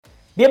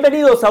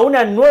Bienvenidos a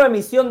una nueva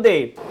emisión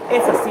de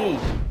Es así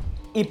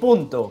y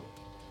punto.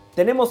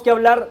 Tenemos que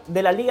hablar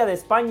de la Liga de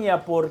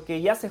España porque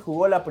ya se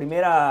jugó la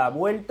primera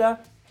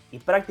vuelta y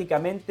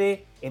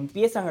prácticamente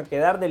empiezan a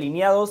quedar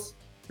delineados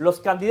los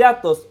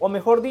candidatos, o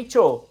mejor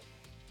dicho,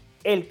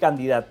 el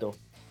candidato.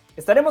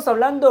 Estaremos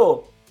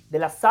hablando de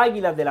las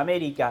Águilas del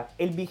América.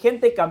 El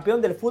vigente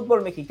campeón del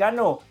fútbol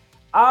mexicano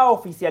ha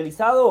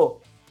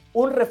oficializado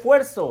un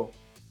refuerzo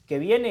que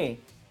viene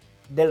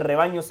del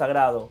rebaño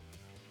sagrado.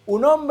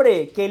 Un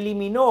hombre que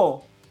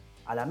eliminó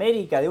al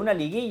América de una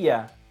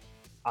liguilla,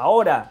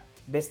 ahora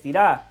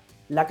vestirá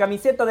la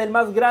camiseta del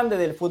más grande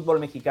del fútbol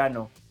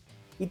mexicano.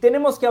 Y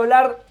tenemos que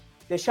hablar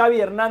de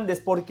Xavi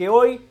Hernández porque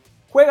hoy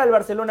juega el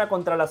Barcelona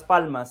contra Las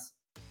Palmas.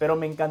 Pero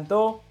me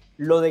encantó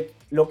lo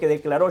que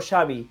declaró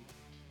Xavi.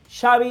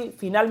 Xavi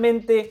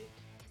finalmente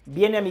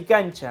viene a mi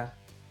cancha.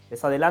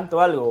 Les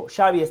adelanto algo,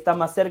 Xavi está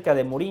más cerca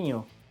de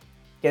Mourinho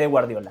que de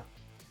Guardiola.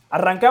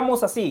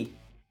 Arrancamos así.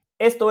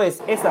 Esto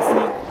es así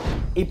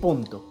y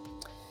punto.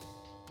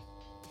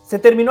 Se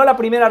terminó la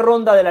primera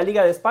ronda de la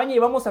Liga de España y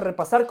vamos a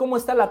repasar cómo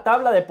está la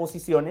tabla de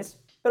posiciones,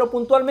 pero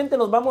puntualmente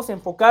nos vamos a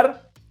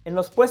enfocar en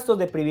los puestos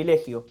de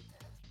privilegio.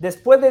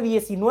 Después de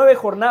 19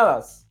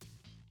 jornadas,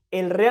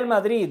 el Real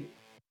Madrid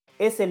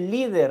es el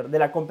líder de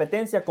la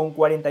competencia con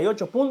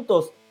 48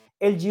 puntos.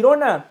 El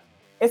Girona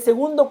es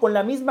segundo con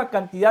la misma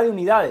cantidad de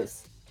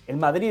unidades. El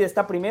Madrid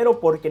está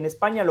primero porque en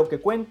España lo que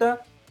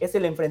cuenta es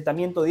el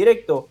enfrentamiento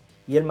directo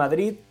y el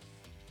Madrid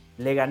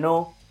le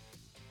ganó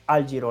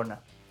al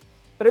Girona.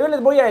 Pero yo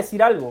les voy a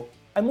decir algo.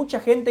 Hay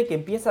mucha gente que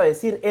empieza a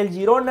decir el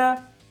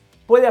Girona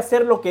puede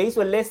hacer lo que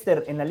hizo el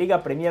Leicester en la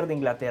Liga Premier de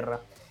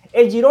Inglaterra.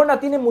 El Girona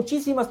tiene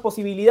muchísimas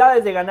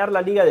posibilidades de ganar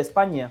la Liga de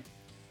España.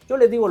 Yo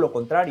les digo lo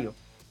contrario.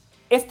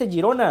 Este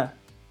Girona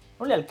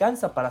no le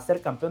alcanza para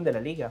ser campeón de la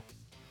Liga.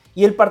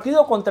 Y el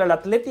partido contra el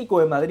Atlético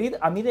de Madrid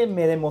a mí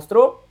me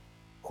demostró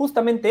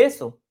justamente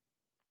eso.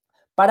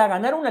 Para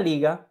ganar una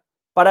liga,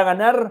 para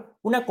ganar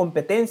una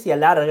competencia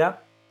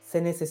larga, se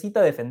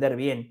necesita defender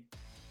bien.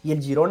 Y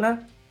el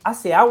Girona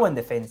hace agua en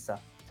defensa.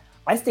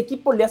 A este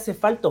equipo le hace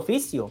falta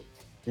oficio.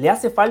 Le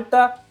hace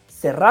falta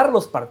cerrar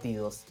los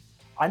partidos.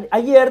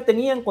 Ayer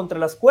tenían contra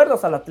las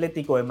cuerdas al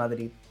Atlético de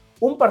Madrid.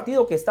 Un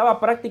partido que estaba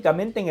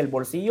prácticamente en el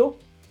bolsillo.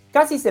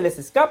 Casi se les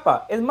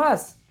escapa. Es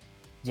más,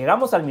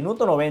 llegamos al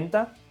minuto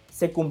 90,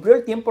 se cumplió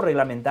el tiempo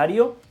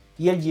reglamentario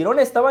y el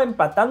Girona estaba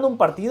empatando un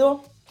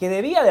partido que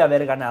debía de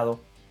haber ganado.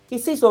 Y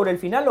sí, sobre el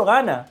final lo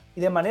gana,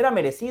 y de manera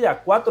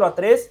merecida,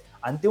 4-3,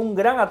 ante un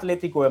gran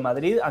Atlético de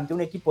Madrid, ante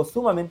un equipo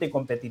sumamente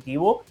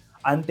competitivo,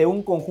 ante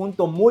un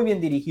conjunto muy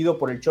bien dirigido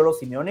por el Cholo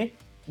Simeone.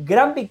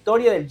 Gran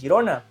victoria del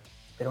Girona,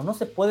 pero no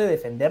se puede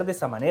defender de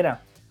esa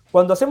manera.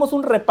 Cuando hacemos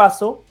un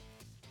repaso,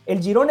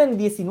 el Girona en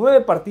 19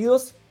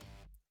 partidos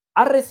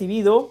ha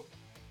recibido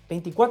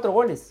 24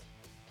 goles.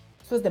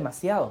 Eso es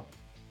demasiado,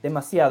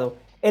 demasiado.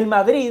 El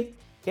Madrid,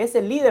 que es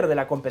el líder de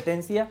la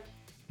competencia,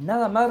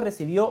 nada más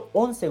recibió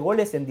 11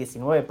 goles en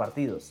 19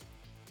 partidos.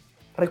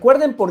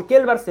 Recuerden por qué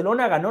el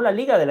Barcelona ganó la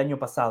Liga del año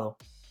pasado.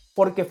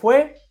 Porque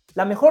fue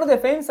la mejor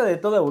defensa de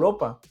toda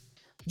Europa.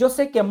 Yo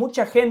sé que a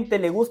mucha gente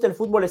le gusta el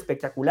fútbol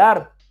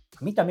espectacular.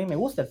 A mí también me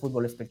gusta el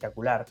fútbol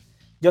espectacular.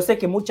 Yo sé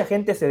que mucha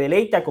gente se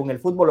deleita con el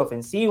fútbol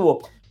ofensivo,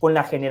 con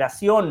la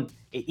generación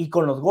y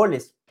con los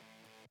goles.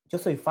 Yo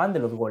soy fan de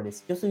los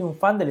goles. Yo soy un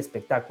fan del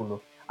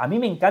espectáculo. A mí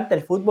me encanta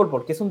el fútbol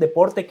porque es un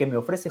deporte que me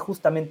ofrece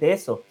justamente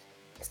eso,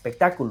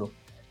 espectáculo.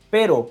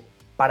 Pero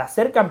para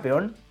ser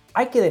campeón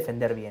hay que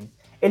defender bien.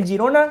 El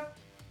Girona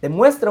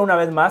demuestra una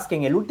vez más que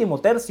en el último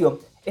tercio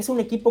es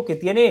un equipo que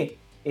tiene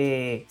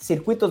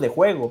circuitos de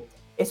juego.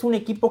 Es un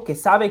equipo que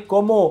sabe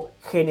cómo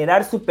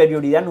generar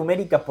superioridad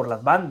numérica por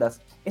las bandas.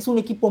 Es un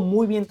equipo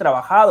muy bien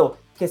trabajado,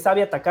 que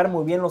sabe atacar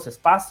muy bien los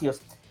espacios,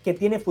 que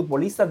tiene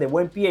futbolistas de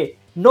buen pie.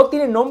 No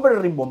tiene nombres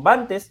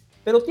rimbombantes,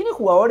 pero tiene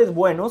jugadores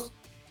buenos,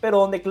 pero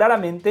donde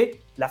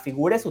claramente la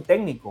figura es su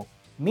técnico.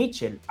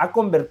 Michel ha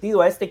convertido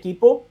a este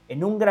equipo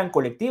en un gran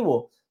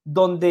colectivo,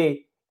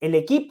 donde el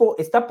equipo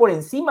está por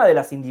encima de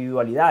las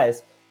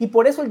individualidades. Y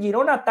por eso el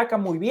Girona ataca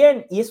muy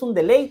bien y es un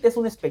deleite, es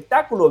un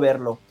espectáculo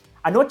verlo.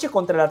 Anoche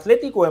contra el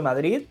Atlético de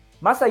Madrid,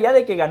 más allá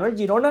de que ganó el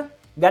Girona,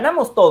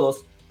 ganamos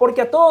todos,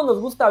 porque a todos nos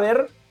gusta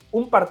ver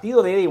un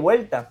partido de ida y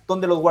vuelta,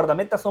 donde los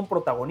guardametas son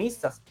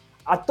protagonistas.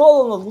 A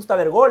todos nos gusta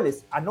ver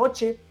goles.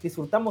 Anoche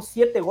disfrutamos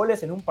 7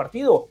 goles en un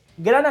partido.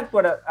 Gran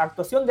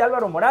actuación de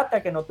Álvaro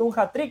Morata, que anotó un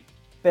hat-trick,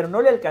 pero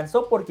no le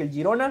alcanzó porque el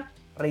Girona,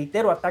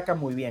 reitero, ataca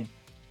muy bien.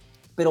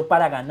 Pero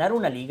para ganar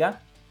una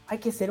liga hay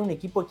que ser un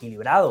equipo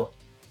equilibrado.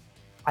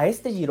 A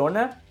este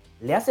Girona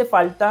le hace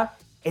falta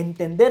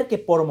entender que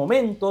por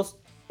momentos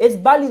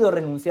es válido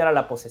renunciar a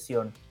la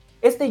posesión.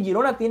 Este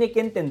Girona tiene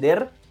que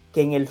entender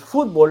que en el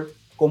fútbol,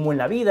 como en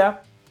la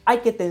vida, hay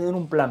que tener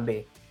un plan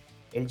B.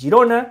 El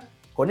Girona,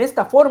 con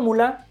esta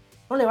fórmula,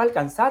 no le va a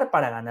alcanzar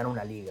para ganar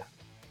una liga.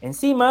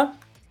 Encima,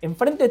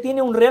 enfrente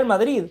tiene un Real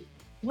Madrid,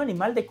 un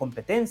animal de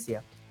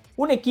competencia,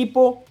 un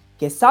equipo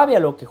que sabe a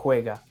lo que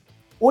juega,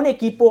 un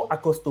equipo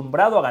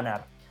acostumbrado a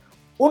ganar,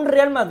 un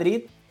Real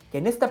Madrid que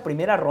en esta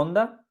primera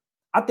ronda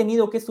ha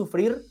tenido que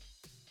sufrir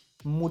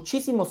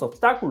muchísimos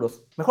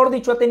obstáculos. Mejor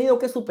dicho, ha tenido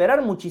que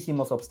superar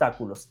muchísimos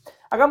obstáculos.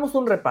 Hagamos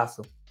un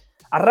repaso.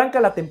 Arranca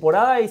la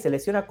temporada y se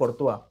lesiona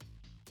Courtois,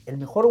 el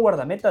mejor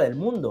guardameta del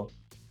mundo.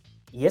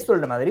 Y esto el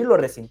Real Madrid lo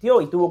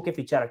resintió y tuvo que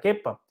fichar a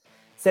Kepa.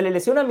 Se le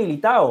lesiona a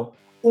Militao,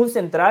 un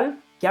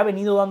central que ha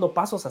venido dando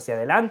pasos hacia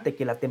adelante,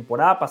 que la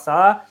temporada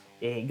pasada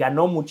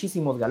ganó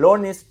muchísimos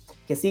galones,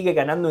 que sigue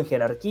ganando en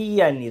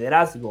jerarquía, en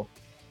liderazgo.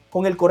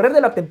 Con el correr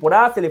de la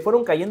temporada se le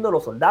fueron cayendo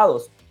los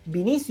soldados.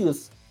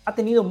 Vinicius ha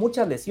tenido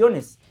muchas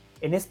lesiones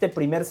en este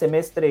primer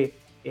semestre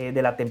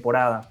de la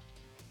temporada.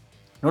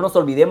 No nos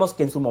olvidemos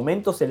que en su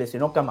momento se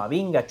lesionó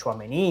Camavinga,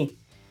 Tchouaméni,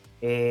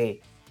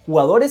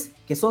 jugadores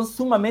que son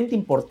sumamente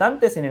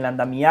importantes en el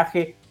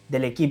andamiaje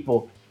del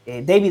equipo.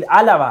 David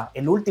Álava,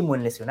 el último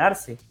en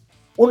lesionarse.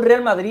 Un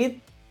Real Madrid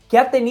que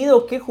ha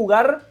tenido que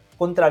jugar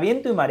contra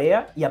viento y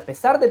marea y a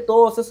pesar de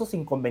todos esos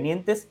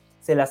inconvenientes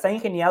se las ha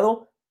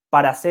ingeniado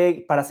para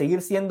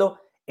seguir siendo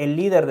el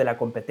líder de la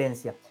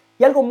competencia.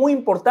 Y algo muy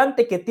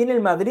importante que tiene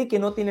el Madrid que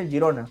no tiene el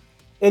Girona.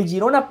 El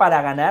Girona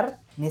para ganar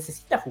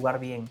necesita jugar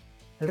bien.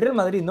 El Real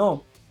Madrid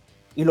no.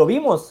 Y lo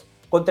vimos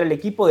contra el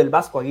equipo del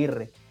Vasco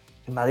Aguirre.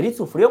 El Madrid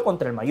sufrió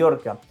contra el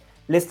Mallorca.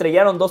 Le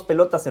estrellaron 2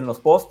 pelotas en los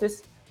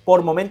postes.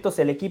 Por momentos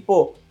el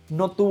equipo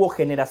no tuvo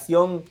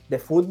generación de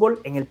fútbol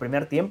en el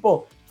primer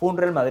tiempo. Fue un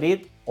Real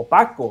Madrid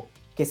opaco,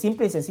 que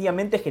simple y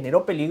sencillamente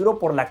generó peligro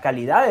por la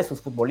calidad de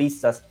sus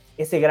futbolistas.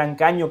 Ese gran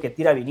caño que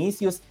tira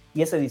Vinicius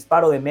y ese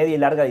disparo de media y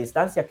larga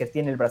distancia que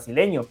tiene el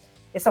brasileño.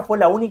 Esa fue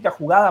la única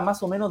jugada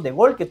más o menos de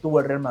gol que tuvo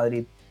el Real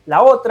Madrid.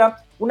 La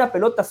otra, una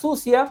pelota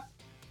sucia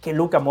que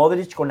Luka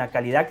Modric con la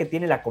calidad que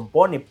tiene la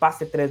compone,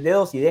 pase 3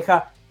 dedos y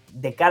deja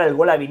de cara el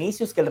gol a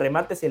Vinicius, que el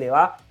remate se le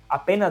va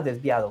apenas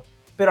desviado.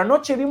 Pero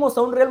anoche vimos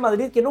a un Real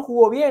Madrid que no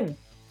jugó bien,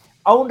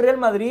 a un Real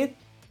Madrid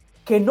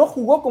que no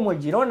jugó como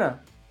el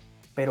Girona,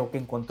 pero que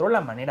encontró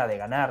la manera de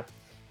ganar.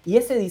 Y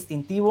ese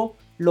distintivo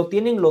lo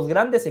tienen los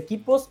grandes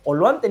equipos o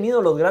lo han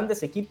tenido los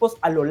grandes equipos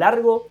a lo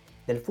largo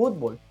del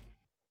fútbol.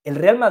 El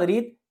Real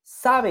Madrid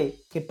sabe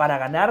que para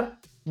ganar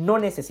no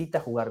necesita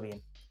jugar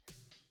bien.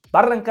 Va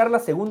a arrancar la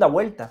segunda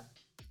vuelta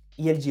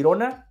y el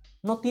Girona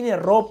no tiene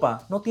ropa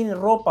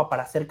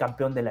para ser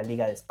campeón de la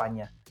Liga de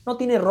España. No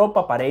tiene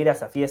ropa para ir a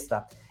esa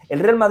fiesta. El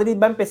Real Madrid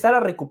va a empezar a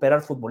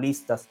recuperar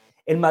futbolistas.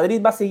 El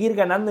Madrid va a seguir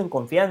ganando en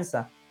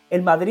confianza.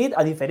 El Madrid,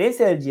 a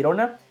diferencia del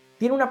Girona,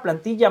 tiene una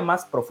plantilla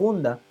más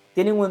profunda.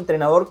 Tiene un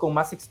entrenador con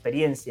más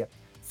experiencia.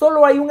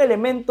 Solo hay un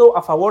elemento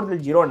a favor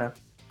del Girona,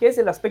 que es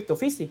el aspecto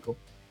físico.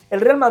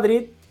 El Real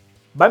Madrid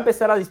va a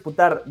empezar a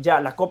disputar ya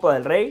la Copa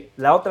del Rey.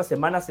 La otra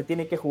semana se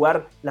tiene que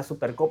jugar la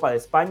Supercopa de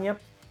España.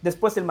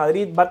 Después el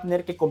Madrid va a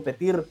tener que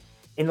competir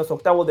en los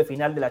octavos de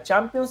final de la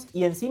Champions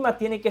y encima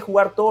tiene que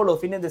jugar todos los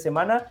fines de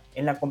semana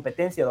en la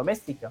competencia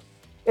doméstica.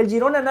 El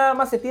Girona nada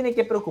más se tiene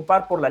que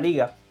preocupar por la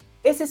Liga.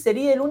 Ese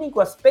sería el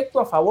único aspecto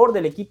a favor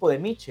del equipo de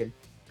Michel.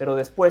 Pero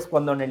después,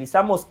 cuando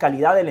analizamos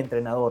calidad del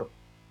entrenador,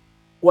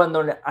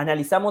 cuando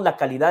analizamos la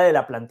calidad de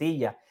la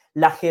plantilla,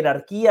 la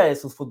jerarquía de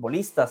sus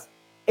futbolistas,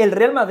 el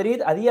Real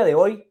Madrid a día de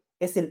hoy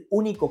es el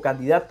único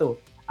candidato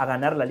a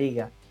ganar la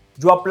Liga.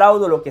 Yo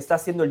aplaudo lo que está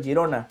haciendo el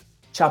Girona.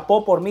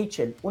 Chapó por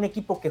Michel, un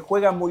equipo que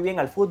juega muy bien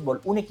al fútbol,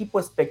 un equipo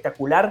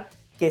espectacular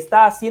que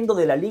está haciendo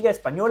de la Liga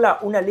Española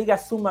una liga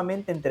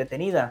sumamente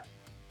entretenida.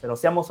 Pero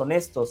seamos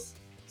honestos,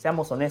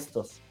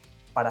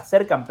 para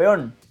ser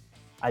campeón,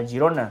 al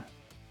Girona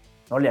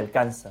no le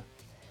alcanza.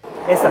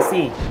 Es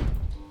así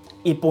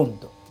y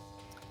punto.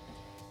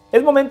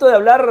 Es momento de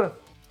hablar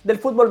del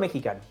fútbol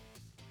mexicano.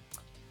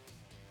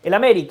 El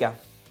América,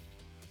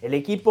 el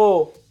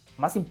equipo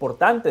más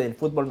importante del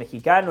fútbol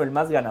mexicano, el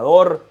más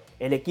ganador,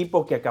 el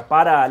equipo que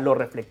acapara los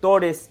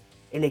reflectores,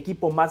 el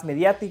equipo más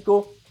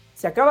mediático,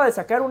 se acaba de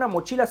sacar una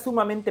mochila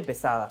sumamente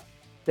pesada.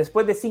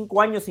 Después de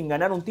 5 años sin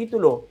ganar un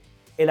título,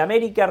 el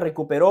América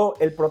recuperó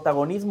el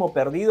protagonismo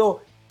perdido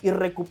y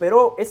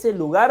recuperó ese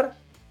lugar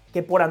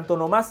que por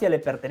antonomasia le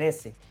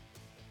pertenece.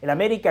 El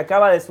América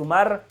acaba de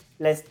sumar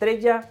la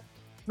estrella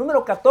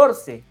número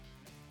 14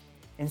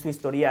 en su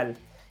historial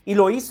y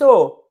lo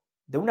hizo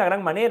de una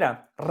gran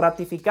manera,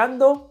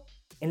 ratificando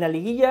en la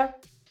liguilla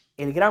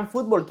el gran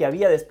fútbol que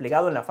había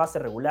desplegado en la fase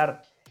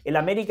regular. El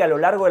América a lo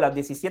largo de las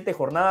 17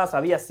 jornadas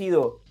había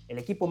sido el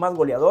equipo más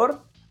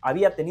goleador,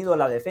 había tenido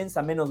la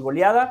defensa menos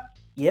goleada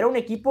y era un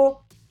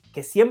equipo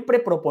que siempre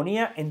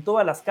proponía en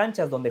todas las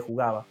canchas donde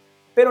jugaba.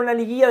 Pero en la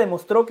liguilla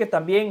demostró que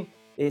también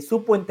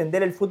supo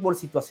entender el fútbol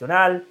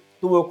situacional,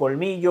 tuvo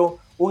colmillo,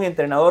 un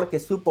entrenador que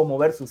supo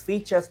mover sus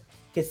fichas,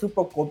 que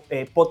supo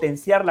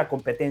potenciar la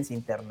competencia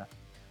interna.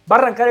 Va a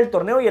arrancar el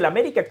torneo y el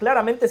América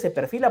claramente se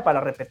perfila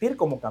para repetir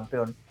como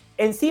campeón.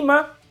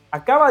 Encima,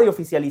 acaba de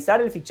oficializar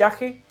el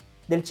fichaje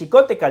del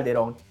Chicote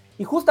Calderón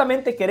y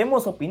justamente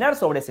queremos opinar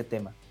sobre ese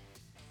tema.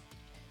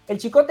 El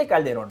Chicote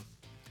Calderón,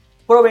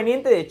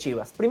 proveniente de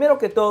Chivas. Primero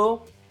que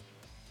todo,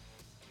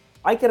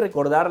 hay que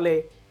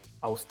recordarle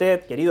a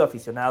usted, querido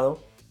aficionado,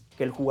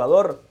 que el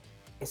jugador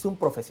es un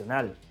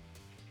profesional.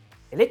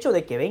 El hecho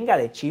de que venga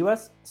de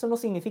Chivas, eso no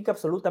significa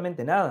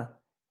absolutamente nada.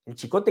 El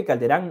Chicote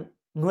Calderón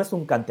no es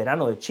un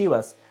canterano de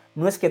Chivas,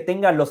 no es que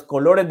tenga los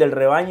colores del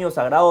rebaño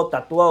sagrado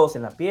tatuados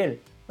en la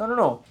piel.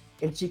 No.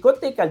 El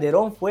Chicote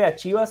Calderón fue a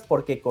Chivas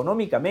porque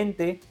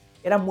económicamente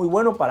era muy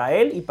bueno para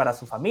él y para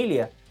su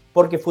familia,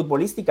 porque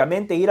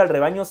futbolísticamente ir al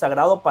rebaño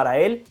sagrado para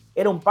él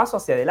era un paso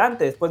hacia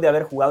adelante después de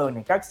haber jugado en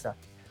Necaxa.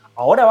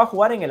 Ahora va a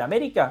jugar en el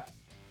América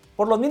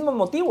por los mismos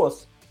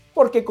motivos,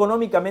 porque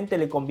económicamente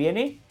le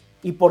conviene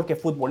y porque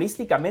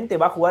futbolísticamente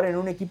va a jugar en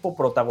un equipo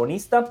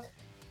protagonista,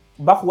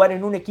 va a jugar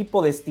en un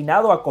equipo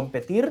destinado a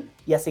competir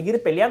y a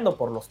seguir peleando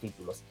por los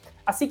títulos.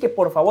 Así que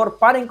por favor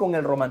paren con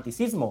el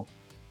romanticismo.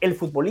 El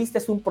futbolista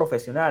es un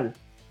profesional.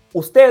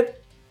 Usted,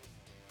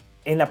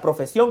 en la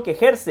profesión que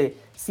ejerce,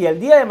 si al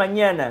día de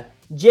mañana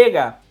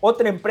llega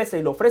otra empresa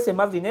y le ofrece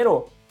más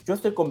dinero, yo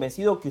estoy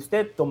convencido que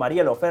usted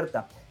tomaría la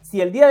oferta.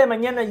 Si el día de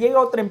mañana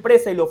llega otra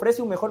empresa y le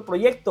ofrece un mejor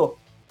proyecto,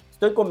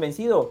 estoy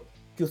convencido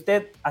que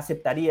usted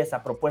aceptaría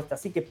esa propuesta.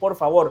 Así que por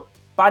favor,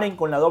 paren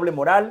con la doble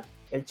moral.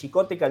 El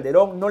Chicote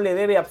Calderón no le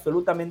debe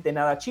absolutamente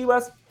nada a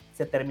Chivas.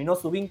 Se terminó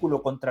su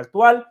vínculo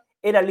contractual,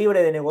 era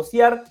libre de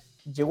negociar,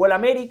 llegó al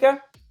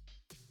América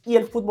y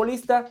el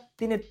futbolista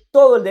tiene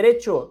todo el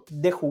derecho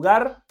de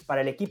jugar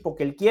para el equipo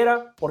que él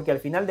quiera, porque al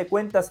final de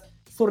cuentas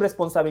su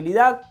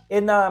responsabilidad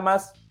es nada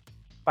más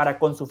para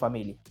con su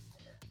familia.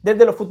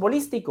 Desde lo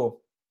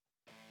futbolístico,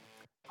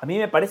 a mí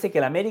me parece que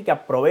el América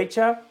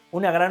aprovecha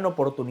una gran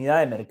oportunidad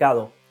de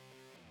mercado.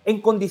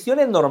 En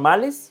condiciones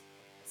normales,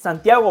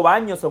 Santiago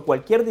Baños o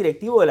cualquier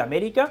directivo del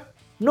América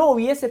no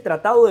hubiese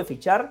tratado de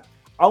fichar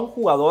a un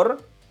jugador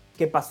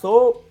que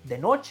pasó de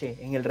noche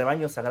en el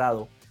rebaño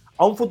sagrado,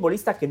 a un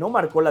futbolista que no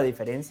marcó la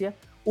diferencia,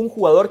 un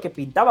jugador que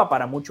pintaba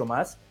para mucho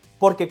más,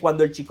 porque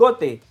cuando el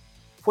Chicote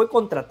fue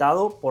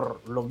contratado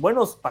por los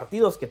buenos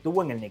partidos que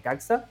tuvo en el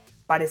Necaxa,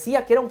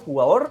 parecía que era un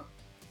jugador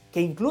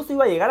que incluso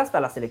iba a llegar hasta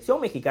la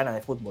selección mexicana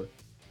de fútbol.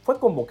 Fue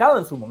convocado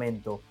en su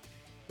momento.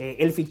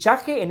 El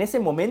fichaje en ese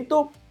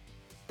momento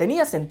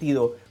tenía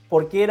sentido,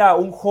 porque era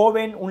un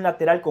joven, un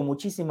lateral con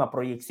muchísima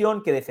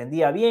proyección, que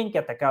defendía bien, que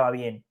atacaba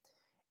bien.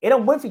 Era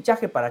un buen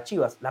fichaje para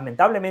Chivas.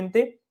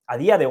 Lamentablemente, a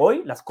día de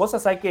hoy, las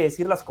cosas hay que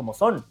decirlas como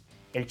son.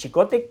 El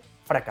Chicote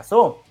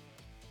fracasó.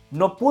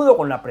 No pudo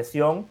con la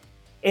presión.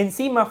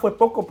 Encima fue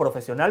poco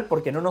profesional,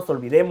 porque no nos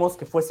olvidemos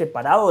que fue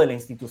separado de la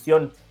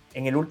institución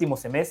en el último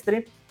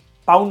semestre.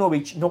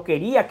 Paunovic no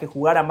quería que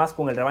jugara más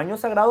con el rebaño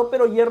sagrado,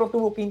 pero Hierro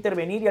tuvo que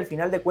intervenir y al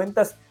final de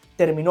cuentas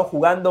terminó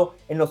jugando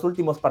en los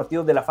últimos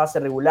partidos de la fase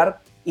regular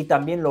y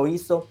también lo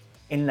hizo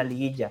en la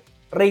liguilla.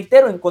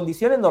 Reitero, en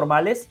condiciones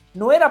normales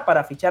no era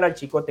para fichar al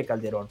Chicote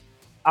Calderón.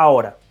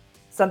 Ahora,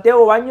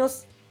 Santiago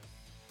Baños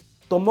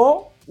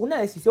tomó una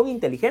decisión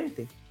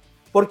inteligente,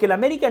 porque el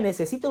América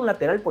necesita un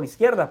lateral por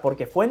izquierda,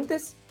 porque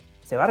Fuentes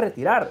se va a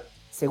retirar.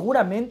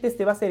 Seguramente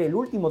este va a ser el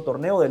último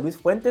torneo de Luis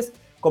Fuentes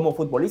como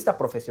futbolista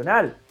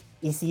profesional.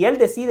 Y si él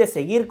decide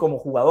seguir como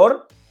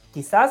jugador,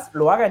 quizás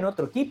lo haga en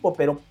otro equipo,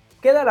 pero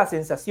queda la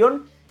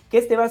sensación que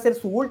este va a ser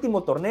su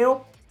último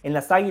torneo en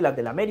las Águilas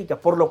del América,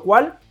 por lo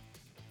cual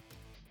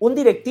un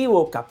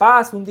directivo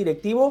capaz, un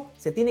directivo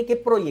se tiene que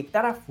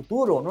proyectar a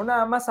futuro, no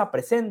nada más a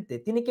presente,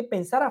 tiene que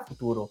pensar a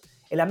futuro.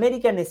 El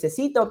América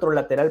necesita otro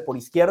lateral por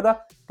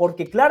izquierda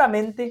porque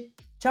claramente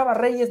Chava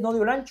Reyes no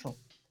dio el ancho.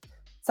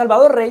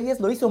 Salvador Reyes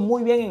lo hizo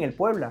muy bien en el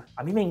Puebla.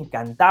 A mí me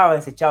encantaba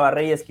ese Chava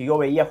Reyes que yo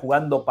veía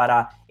jugando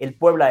para el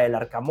Puebla del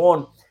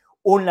Arcamón,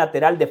 un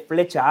lateral de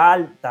flecha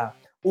alta,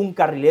 un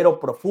carrilero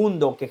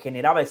profundo que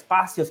generaba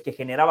espacios, que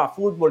generaba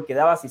fútbol, que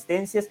daba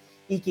asistencias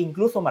y que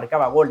incluso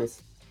marcaba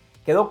goles.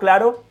 Quedó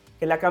claro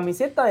que la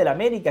camiseta del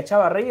América a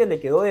Chava Reyes le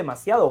quedó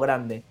demasiado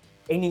grande.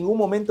 En ningún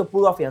momento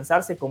pudo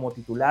afianzarse como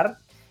titular.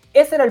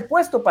 Ese era el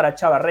puesto para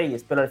Chava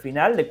Reyes, pero al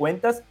final de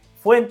cuentas,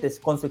 Fuentes,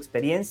 con su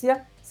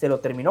experiencia, se lo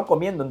terminó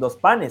comiendo en dos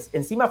panes.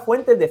 Encima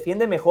Fuentes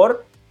defiende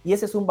mejor y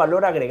ese es un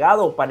valor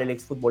agregado para el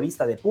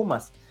exfutbolista de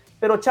Pumas.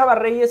 Pero Chava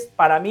Reyes,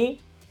 para mí,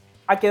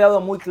 ha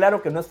quedado muy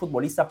claro que no es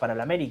futbolista para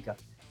el América.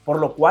 Por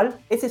lo cual,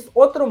 ese es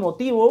otro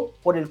motivo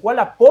por el cual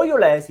apoyo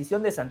la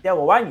decisión de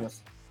Santiago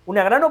Baños.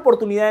 Una gran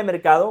oportunidad de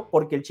mercado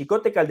porque el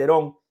Chicote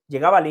Calderón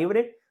llegaba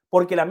libre,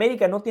 porque el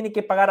América no tiene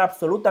que pagar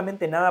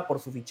absolutamente nada por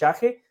su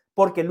fichaje,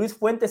 porque Luis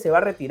Fuentes se va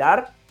a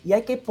retirar y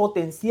hay que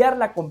potenciar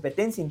la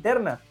competencia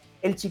interna.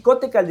 El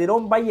Chicote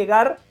Calderón va a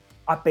llegar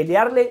a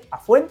pelearle a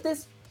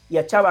Fuentes y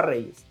a Chava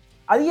Reyes.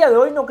 A día de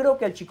hoy no creo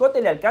que al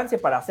Chicote le alcance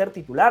para ser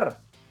titular.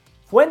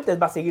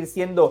 Fuentes va a seguir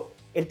siendo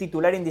el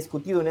titular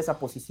indiscutido en esa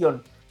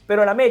posición.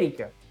 Pero el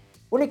América,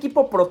 un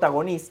equipo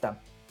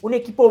protagonista, un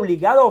equipo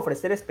obligado a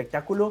ofrecer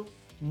espectáculo,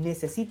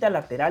 necesita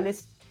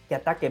laterales que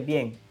ataquen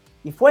bien.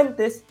 Y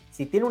Fuentes,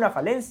 si tiene una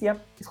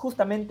falencia, es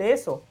justamente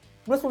eso.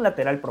 No es un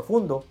lateral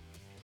profundo.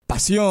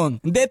 Pasión,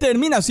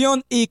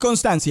 determinación y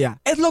constancia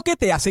es lo que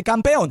te hace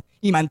campeón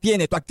y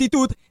mantiene tu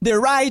actitud de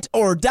ride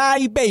or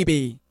die,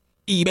 baby.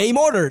 eBay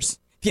Motors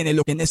tiene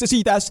lo que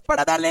necesitas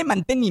para darle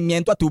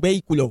mantenimiento a tu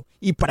vehículo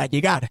y para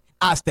llegar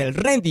hasta el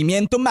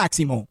rendimiento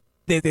máximo.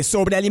 Desde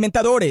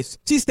sobrealimentadores,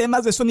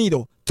 sistemas de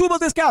sonido, tubos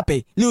de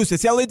escape,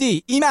 luces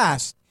LED y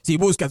más. Si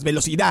buscas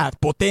velocidad,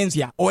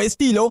 potencia o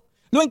estilo,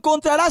 lo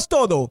encontrarás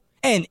todo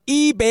en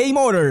eBay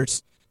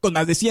Motors. Con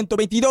más de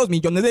 122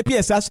 millones de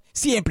piezas,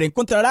 siempre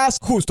encontrarás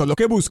justo lo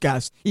que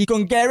buscas. Y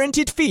con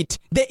Guaranteed Fit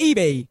de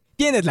eBay,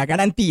 tienes la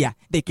garantía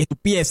de que tu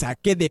pieza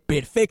quede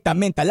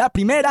perfectamente a la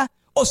primera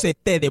o se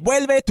te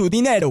devuelve tu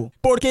dinero.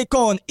 Porque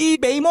con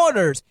eBay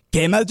Motors,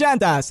 quemas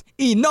llantas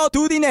y no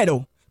tu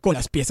dinero. Con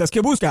las piezas que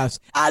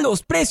buscas, a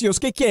los precios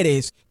que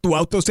quieres, tu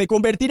auto se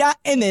convertirá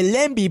en el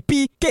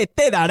MVP que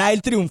te dará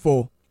el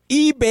triunfo.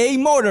 eBay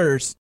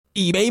Motors.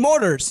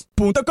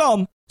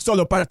 ebaymotors.com.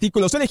 Solo para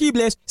artículos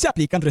elegibles se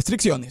aplican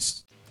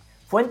restricciones.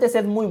 Fuentes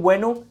es muy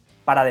bueno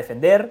para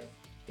defender.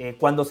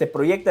 Cuando se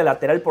proyecta el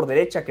lateral por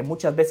derecha, que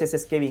muchas veces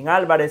es Kevin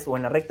Álvarez o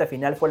en la recta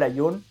final fue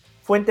Layún,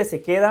 Fuentes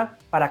se queda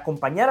para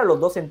acompañar a los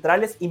dos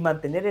centrales y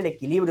mantener el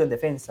equilibrio en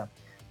defensa.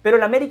 Pero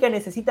el América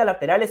necesita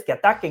laterales que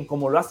ataquen,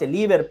 como lo hace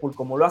Liverpool,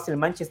 como lo hace el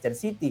Manchester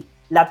City.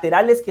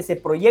 Laterales que se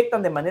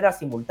proyectan de manera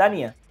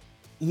simultánea.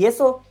 Y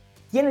eso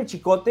tiene el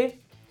Chicote,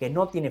 que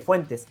no tiene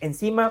Fuentes.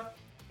 Encima,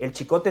 el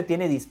Chicote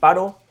tiene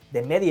disparo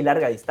de media y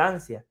larga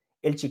distancia.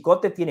 El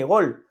Chicote tiene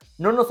gol.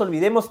 No nos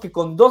olvidemos que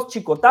con 2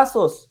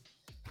 chicotazos,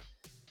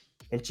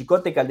 el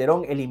Chicote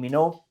Calderón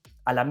eliminó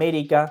al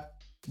América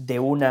de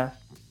una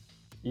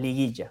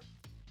liguilla.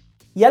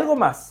 Y algo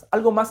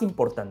más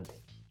importante.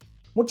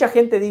 Mucha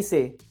gente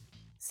dice,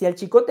 si al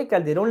Chicote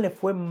Calderón le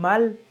fue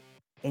mal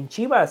en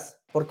Chivas,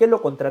 ¿por qué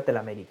lo contrata el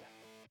América?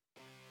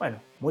 Bueno,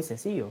 muy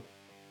sencillo.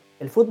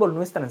 El fútbol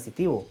no es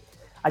transitivo.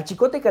 Al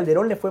Chicote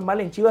Calderón le fue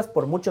mal en Chivas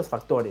por muchos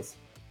factores.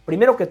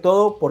 Primero que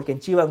todo, porque en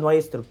Chivas no hay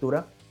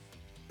estructura,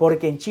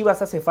 porque en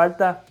Chivas hace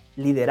falta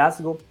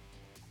liderazgo,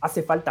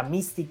 hace falta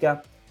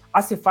mística,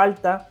 hace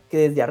falta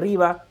que desde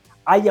arriba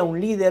haya un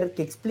líder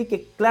que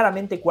explique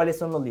claramente cuáles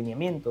son los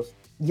lineamientos,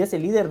 y ese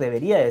líder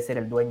debería de ser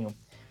el dueño.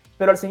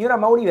 Pero al señor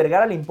Amaury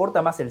Vergara le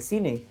importa más el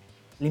cine,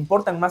 le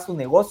importan más sus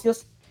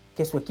negocios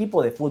que su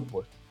equipo de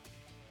fútbol.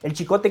 El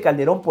Chicote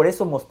Calderón por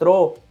eso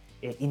mostró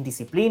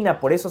indisciplina,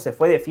 por eso se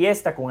fue de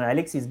fiesta con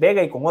Alexis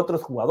Vega y con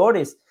otros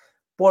jugadores,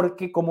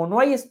 porque como no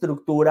hay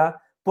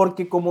estructura,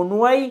 porque como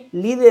no hay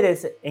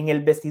líderes en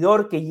el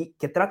vestidor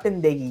que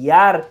traten de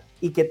guiar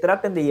y que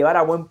traten de llevar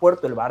a buen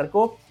puerto el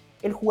barco,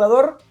 el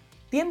jugador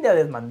tiende a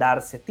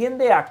desmandarse,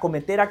 tiende a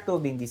cometer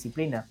actos de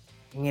indisciplina.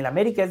 En el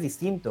América es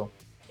distinto.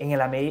 En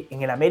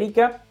el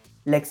América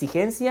la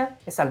exigencia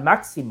es al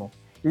máximo.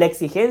 La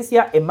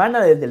exigencia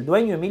emana desde el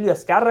dueño Emilio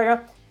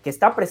Azcárraga, que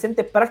está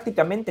presente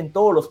prácticamente en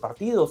todos los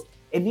partidos.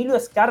 Emilio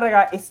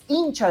Azcárraga es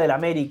hincha del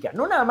América,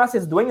 no nada más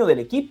es dueño del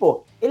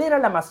equipo. Él era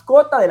la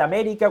mascota del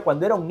América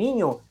cuando era un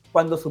niño,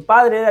 cuando su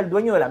padre era el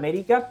dueño del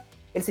América.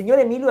 El señor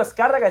Emilio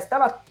Azcárraga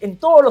estaba en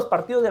todos los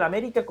partidos del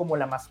América como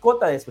la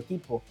mascota de su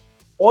equipo.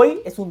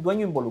 Hoy es un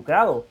dueño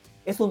involucrado,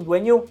 es un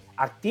dueño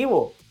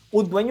activo,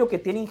 un dueño que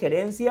tiene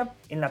injerencia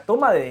en la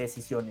toma de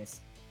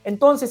decisiones.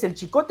 Entonces el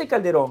Chicote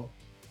Calderón,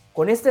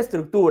 con esta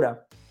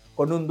estructura,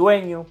 con un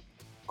dueño,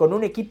 con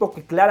un equipo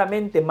que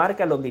claramente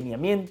marca los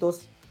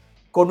lineamientos,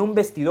 con un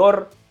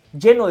vestidor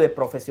lleno de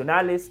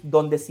profesionales,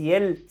 donde si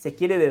él se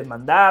quiere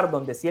desmandar,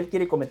 donde si él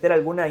quiere cometer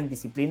alguna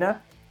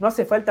indisciplina, no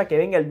hace falta que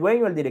venga el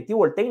dueño, el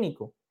directivo o el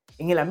técnico.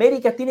 En el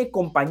América tiene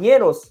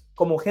compañeros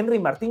como Henry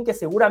Martín que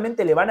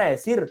seguramente le van a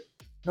decir,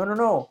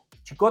 no,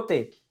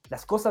 Chicote,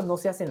 las cosas no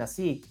se hacen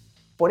así.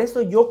 Por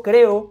eso yo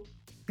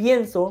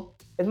pienso,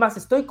 es más,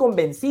 estoy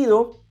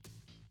convencido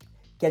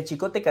que al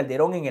Chicote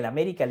Calderón en el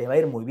América le va a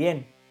ir muy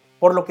bien.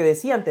 Por lo que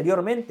decía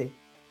anteriormente,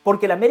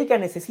 porque el América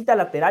necesita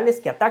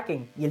laterales que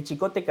ataquen y el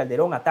Chicote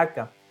Calderón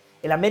ataca.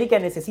 El América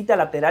necesita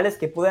laterales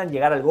que puedan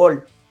llegar al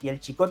gol y el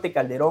Chicote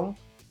Calderón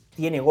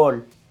tiene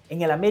gol.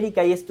 En el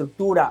América hay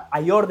estructura,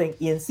 hay orden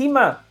y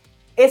encima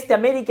este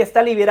América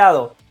está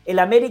liberado. El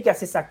América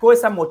se sacó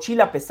esa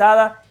mochila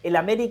pesada, el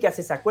América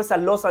se sacó esa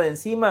losa de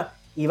encima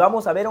y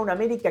vamos a ver a un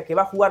América que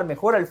va a jugar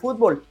mejor al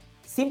fútbol,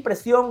 sin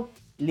presión,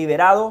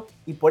 liberado,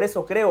 y por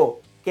eso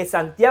creo que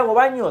Santiago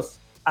Baños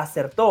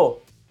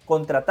acertó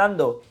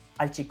contratando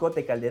al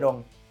Chicote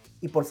Calderón.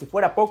 Y por si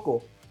fuera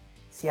poco,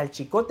 si al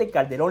Chicote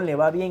Calderón le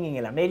va bien en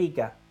el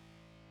América,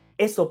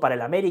 eso para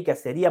el América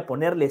sería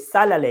ponerle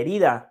sal a la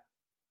herida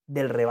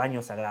del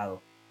rebaño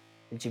sagrado.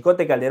 El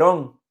Chicote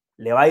Calderón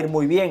le va a ir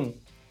muy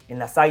bien en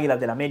las Águilas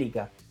del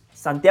América.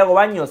 Santiago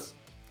Baños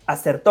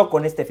acertó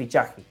con este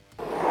fichaje.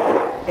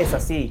 Es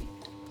así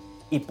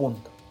y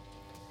punto.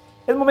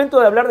 Es momento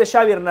de hablar de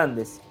Xavi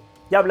Hernández.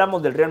 Ya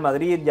hablamos del Real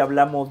Madrid, ya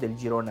hablamos del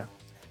Girona.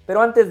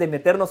 Pero antes de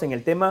meternos en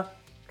el tema,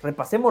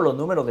 repasemos los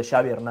números de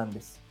Xavi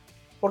Hernández.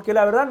 Porque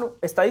la verdad,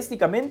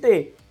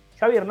 estadísticamente,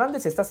 Xavi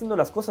Hernández está haciendo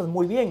las cosas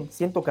muy bien.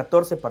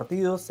 114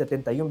 partidos,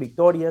 71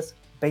 victorias,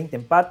 20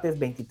 empates,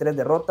 23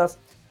 derrotas,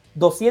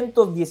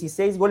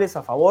 216 goles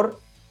a favor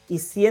y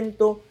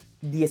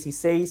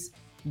 116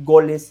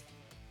 goles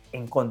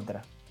en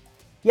contra.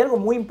 Y algo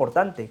muy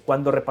importante,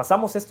 cuando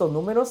repasamos estos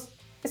números,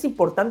 es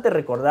importante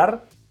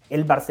recordar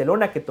el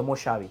Barcelona que tomó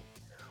Xavi.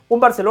 Un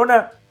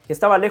Barcelona que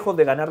estaba lejos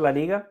de ganar la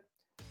Liga,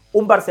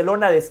 un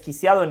Barcelona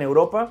desquiciado en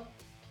Europa,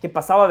 que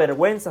pasaba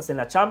vergüenzas en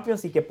la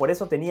Champions y que por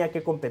eso tenía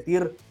que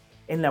competir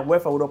en la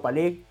UEFA Europa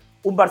League,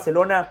 un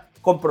Barcelona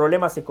con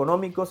problemas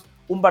económicos,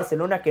 un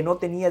Barcelona que no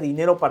tenía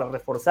dinero para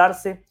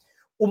reforzarse,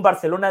 un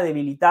Barcelona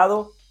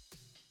debilitado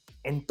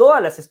en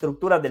todas las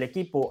estructuras del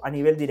equipo, a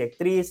nivel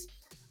directriz,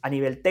 a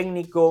nivel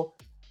técnico,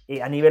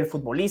 a nivel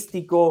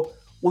futbolístico,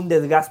 un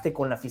desgaste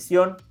con la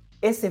afición.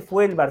 Ese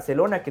fue el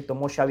Barcelona que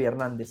tomó Xavi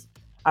Hernández.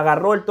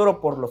 Agarró el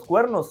toro por los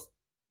cuernos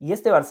y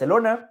este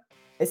Barcelona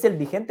es el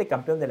vigente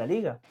campeón de la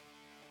Liga.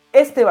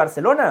 Este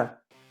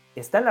Barcelona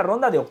está en la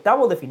ronda de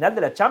octavos de final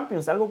de la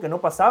Champions, algo que no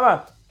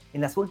pasaba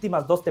en las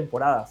últimas 2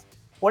 temporadas.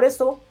 Por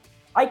eso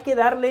hay que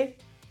darle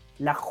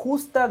la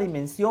justa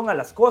dimensión a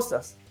las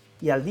cosas.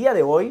 Y al día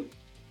de hoy,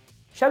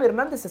 Xavi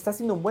Hernández está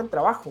haciendo un buen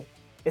trabajo.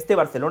 ¿Este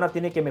Barcelona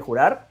tiene que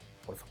mejorar?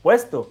 Por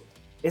supuesto.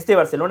 ¿Este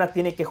Barcelona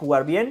tiene que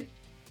jugar bien?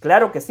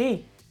 Claro que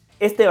sí.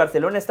 ¿Este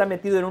Barcelona está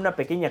metido en una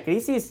pequeña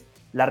crisis?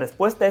 La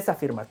respuesta es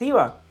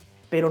afirmativa.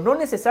 Pero no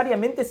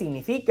necesariamente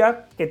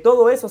significa que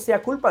todo eso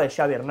sea culpa de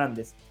Xavi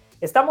Hernández.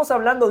 Estamos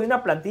hablando de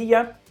una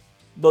plantilla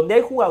donde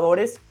hay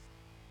jugadores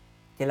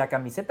que la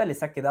camiseta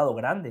les ha quedado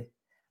grande.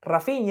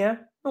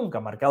 Rafinha nunca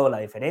ha marcado la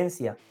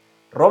diferencia.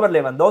 Robert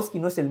Lewandowski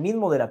no es el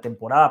mismo de la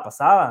temporada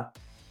pasada.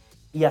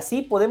 Y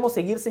así podemos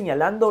seguir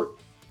señalando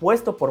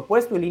puesto por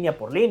puesto y línea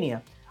por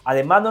línea.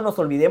 Además, no nos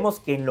olvidemos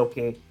que en lo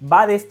que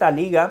va de esta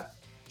liga,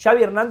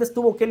 Xavi Hernández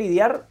tuvo que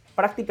lidiar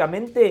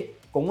prácticamente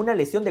con una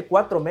lesión de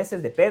 4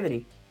 meses de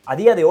Pedri. A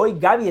día de hoy,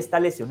 Gavi está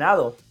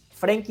lesionado.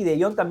 Frenkie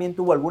de Jong también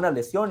tuvo algunas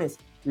lesiones.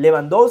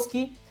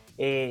 Lewandowski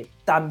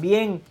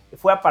también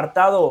fue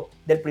apartado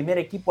del primer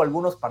equipo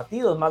algunos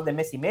partidos, más de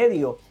mes y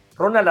medio.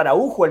 Ronald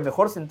Araujo, el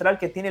mejor central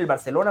que tiene el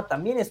Barcelona,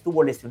 también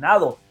estuvo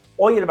lesionado.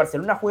 Hoy el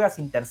Barcelona juega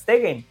sin Ter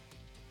Stegen.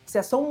 O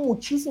sea, son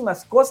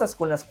muchísimas cosas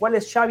con las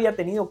cuales Xavi ha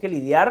tenido que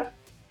lidiar.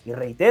 Y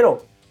reitero,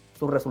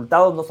 sus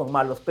resultados no son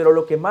malos. Pero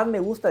lo que más me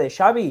gusta de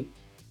Xavi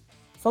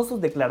son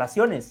sus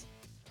declaraciones.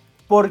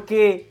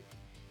 Porque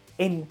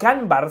en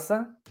Can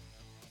Barça,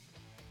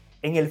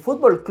 en el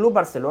Fútbol Club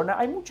Barcelona,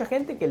 hay mucha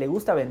gente que le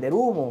gusta vender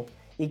humo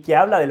y que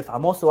habla del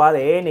famoso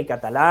ADN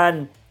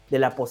catalán, de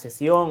la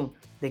posesión,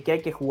 de que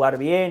hay que jugar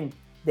bien,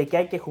 de que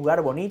hay que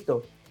jugar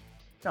bonito.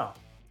 No,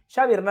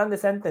 Xavi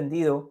Hernández ha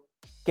entendido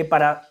que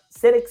para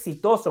ser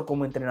exitoso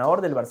como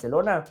entrenador del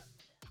Barcelona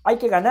hay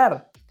que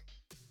ganar.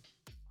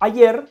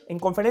 Ayer, en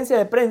conferencia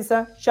de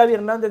prensa, Xavi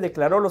Hernández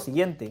declaró lo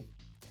siguiente: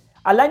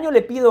 al año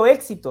le pido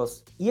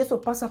éxitos y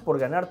eso pasa por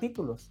ganar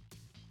títulos.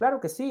 Claro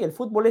que sí, el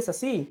fútbol es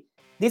así.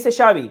 Dice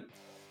Xavi,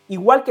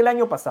 igual que el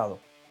año pasado.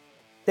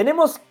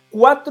 Tenemos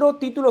 4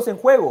 títulos en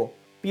juego.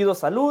 Pido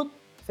salud,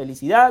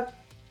 felicidad,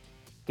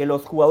 que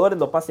los jugadores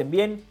lo pasen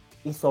bien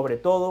y sobre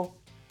todo,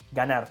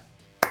 ganar.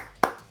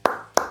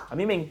 A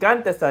mí me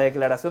encanta esta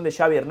declaración de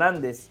Xavi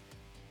Hernández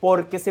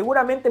porque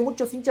seguramente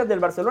muchos hinchas del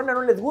Barcelona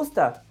no les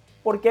gusta,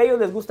 porque a ellos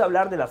les gusta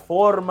hablar de las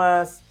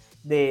formas,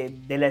 de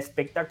la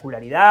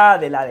espectacularidad,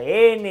 del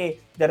ADN,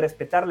 de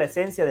respetar la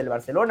esencia del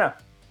Barcelona.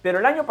 Pero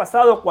el año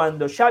pasado,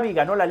 cuando Xavi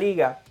ganó la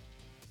Liga,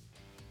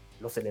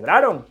 lo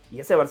celebraron y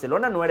ese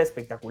Barcelona no era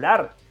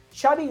espectacular.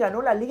 Xavi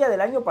ganó la Liga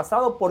del año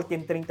pasado porque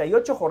en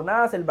 38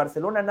 jornadas el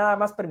Barcelona nada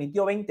más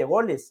permitió 20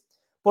 goles.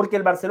 Porque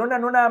el Barcelona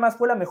no nada más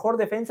fue la mejor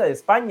defensa de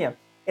España.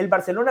 El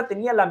Barcelona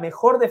tenía la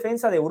mejor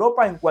defensa de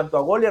Europa en cuanto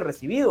a goles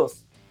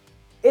recibidos.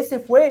 Ese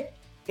fue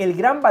el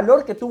gran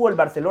valor que tuvo el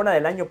Barcelona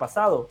del año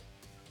pasado.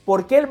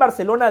 ¿Por qué el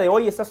Barcelona de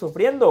hoy está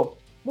sufriendo?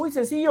 Muy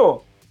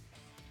sencillo.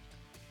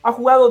 Ha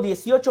jugado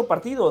 18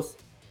 partidos.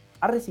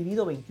 Ha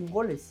recibido 21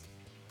 goles.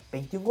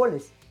 21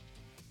 goles.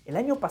 El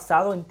año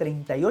pasado, en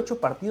 38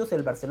 partidos,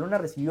 el Barcelona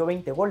recibió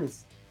 20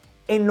 goles.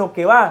 En lo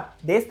que va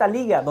de esta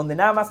liga, donde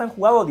nada más han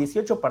jugado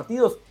 18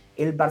 partidos,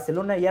 el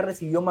Barcelona ya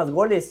recibió más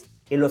goles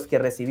que los que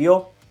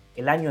recibió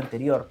el año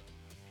anterior.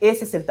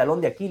 Ese es el talón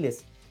de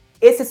Aquiles.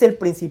 Ese es el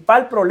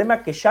principal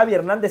problema que Xavi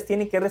Hernández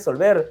tiene que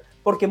resolver,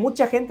 porque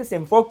mucha gente se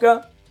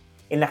enfoca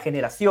en la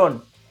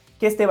generación,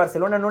 que este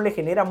Barcelona no le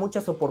genera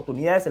muchas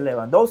oportunidades a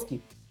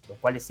Lewandowski, lo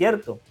cual es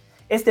cierto.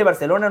 Este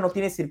Barcelona no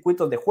tiene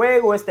circuitos de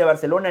juego, este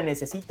Barcelona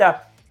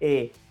necesita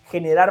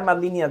generar más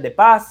líneas de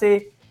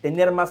pase,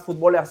 tener más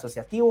fútbol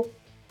asociativo,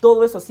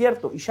 todo eso es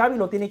cierto, y Xavi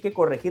lo tiene que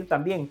corregir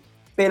también.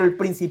 Pero el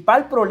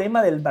principal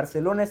problema del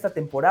Barcelona esta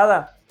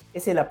temporada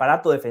es el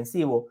aparato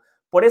defensivo.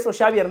 Por eso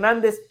Xavi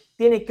Hernández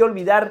tiene que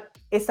olvidar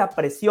esa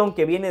presión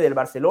que viene del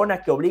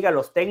Barcelona, que obliga a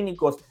los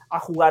técnicos a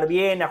jugar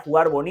bien, a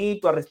jugar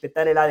bonito, a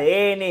respetar el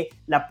ADN,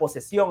 la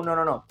posesión.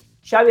 No.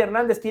 Xavi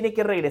Hernández tiene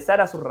que regresar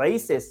a sus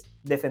raíces,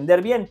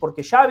 defender bien,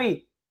 porque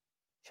Xavi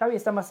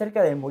está más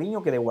cerca de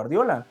Mourinho que de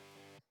Guardiola.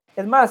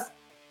 Es más,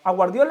 a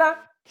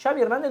Guardiola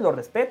Xavi Hernández lo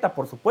respeta,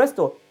 por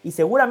supuesto, y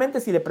seguramente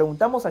si le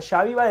preguntamos a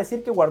Xavi va a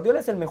decir que Guardiola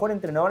es el mejor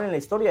entrenador en la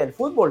historia del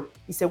fútbol,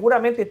 y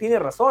seguramente tiene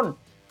razón.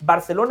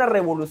 Barcelona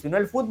revolucionó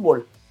el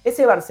fútbol.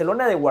 Ese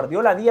Barcelona de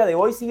Guardiola a día de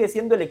hoy sigue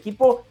siendo el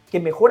equipo que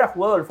mejor ha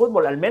jugado el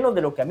fútbol, al menos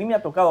de lo que a mí me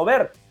ha tocado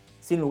ver,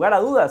 sin lugar a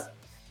dudas.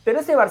 Pero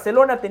ese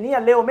Barcelona tenía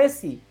a Leo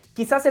Messi,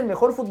 quizás el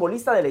mejor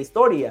futbolista de la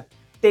historia.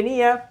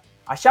 Tenía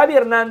a Xavi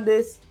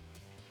Hernández,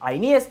 a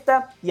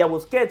Iniesta y a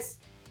Busquets.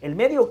 El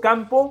medio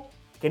campo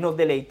que nos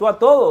deleitó a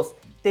todos.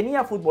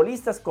 Tenía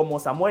futbolistas como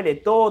Samuel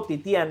Eto'o,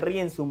 Titi Henry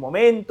en su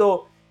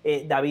momento,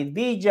 David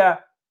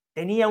Villa.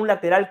 Tenía un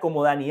lateral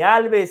como Dani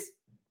Alves.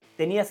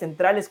 Tenía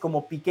centrales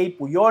como Piqué y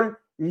Puyol.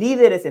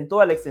 líderes en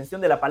toda la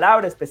extensión de la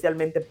palabra,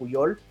 especialmente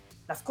Puyol.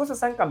 Las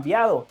cosas han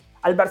cambiado.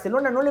 Al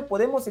Barcelona no le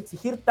podemos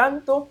exigir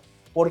tanto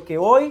porque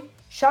hoy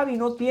Xavi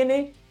no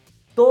tiene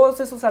todos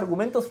esos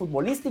argumentos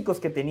futbolísticos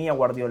que tenía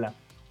Guardiola.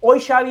 Hoy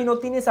Xavi no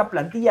tiene esa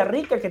plantilla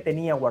rica que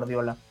tenía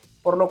Guardiola.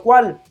 Por lo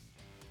cual,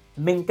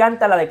 me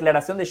encanta la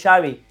declaración de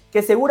Xavi,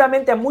 que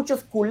seguramente a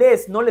muchos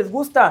culés no les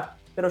gusta,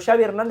 pero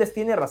Xavi Hernández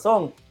tiene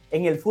razón.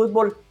 En el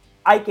fútbol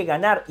hay que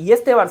ganar. Y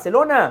este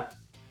Barcelona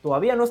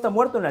todavía no está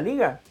muerto en la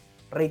liga.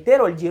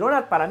 Reitero, el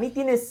Girona para mí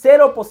tiene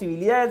 0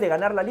 posibilidades de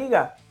ganar la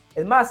liga.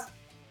 Es más,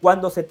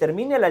 cuando se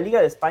termine la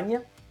Liga de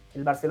España,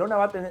 el Barcelona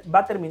va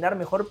a terminar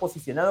mejor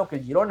posicionado que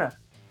el Girona.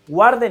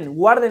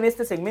 Guarden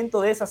este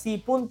segmento de Es Así,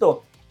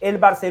 punto. El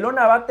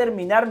Barcelona va a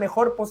terminar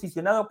mejor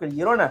posicionado que el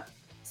Girona.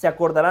 Se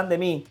acordarán de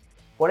mí.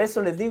 Por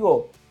eso les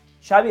digo,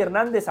 Xavi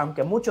Hernández,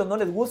 aunque a muchos no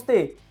les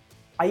guste,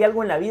 hay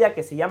algo en la vida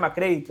que se llama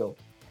crédito.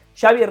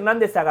 Xavi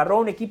Hernández agarró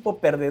a un equipo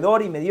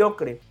perdedor y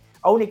mediocre,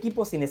 a un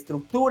equipo sin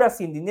estructura,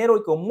 sin dinero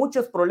y con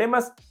muchos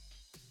problemas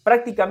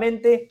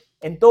prácticamente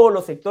en todos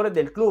los sectores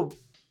del club.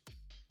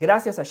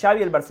 Gracias a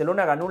Xavi el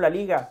Barcelona ganó la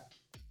Liga.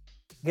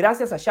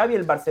 Gracias a Xavi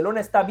el Barcelona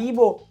está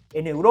vivo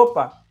en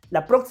Europa.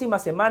 La próxima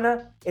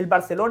semana el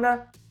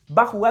Barcelona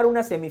va a jugar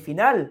una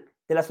semifinal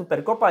de la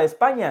Supercopa de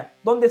España,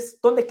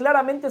 donde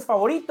claramente es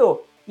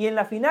favorito. Y en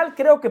la final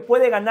creo que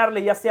puede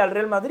ganarle ya sea al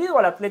Real Madrid o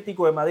al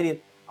Atlético de Madrid.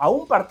 A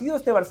un partido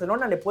este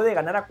Barcelona le puede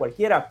ganar a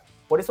cualquiera.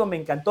 Por eso me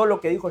encantó lo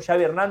que dijo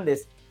Xavi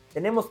Hernández.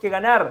 Tenemos que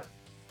ganar.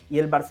 Y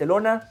el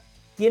Barcelona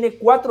tiene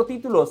 4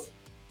 títulos.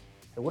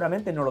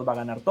 Seguramente no los va a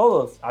ganar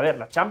todos. A ver,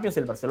 la Champions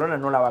el Barcelona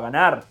no la va a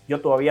ganar.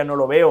 Yo todavía no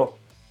lo veo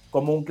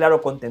como un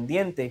claro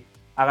contendiente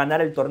a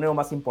ganar el torneo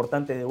más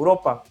importante de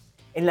Europa.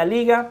 En la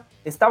Liga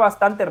está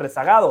bastante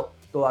rezagado.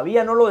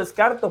 Todavía no lo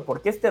descarto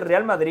porque este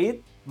Real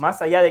Madrid,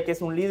 más allá de que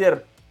es un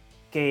líder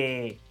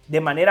que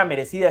de manera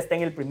merecida está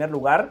en el primer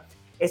lugar,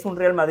 es un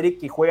Real Madrid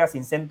que juega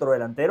sin centro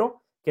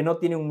delantero, que no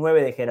tiene un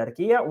 9 de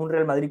jerarquía, un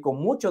Real Madrid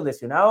con muchos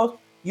lesionados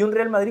y un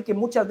Real Madrid que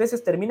muchas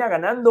veces termina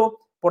ganando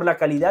por la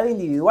calidad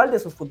individual de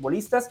sus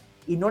futbolistas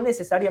y no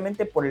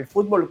necesariamente por el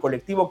fútbol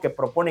colectivo que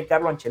propone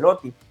Carlo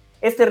Ancelotti.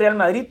 Este Real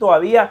Madrid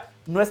todavía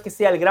no es que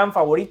sea el gran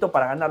favorito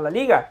para ganar la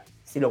Liga.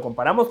 Si lo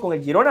comparamos con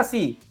el Girona,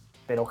 sí,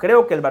 pero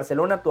creo que el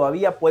Barcelona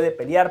todavía puede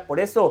pelear. Por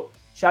eso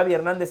Xavi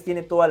Hernández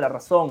tiene toda la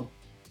razón.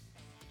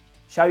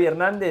 Xavi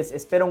Hernández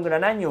espera un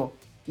gran año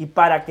y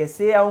para que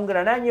sea un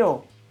gran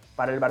año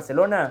para el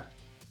Barcelona,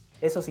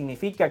 eso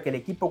significa que el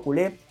equipo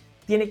culé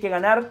tiene que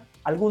ganar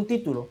algún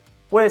título.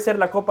 Puede ser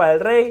la Copa del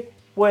Rey,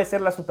 puede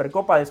ser la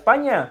Supercopa de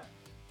España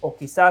o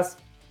quizás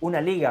una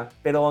liga,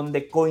 pero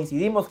donde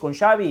coincidimos con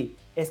Xavi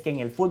es que en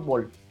el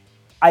fútbol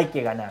hay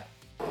que ganar.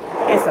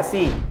 Es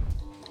así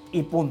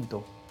y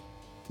punto.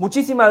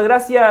 Muchísimas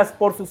gracias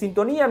por su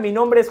sintonía. Mi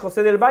nombre es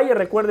José del Valle.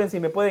 Recuerden, si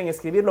me pueden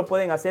escribir, lo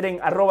pueden hacer en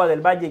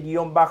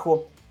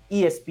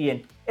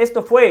 @delvalle_ESPN.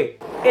 Esto fue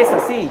Es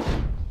Así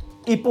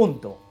y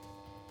punto.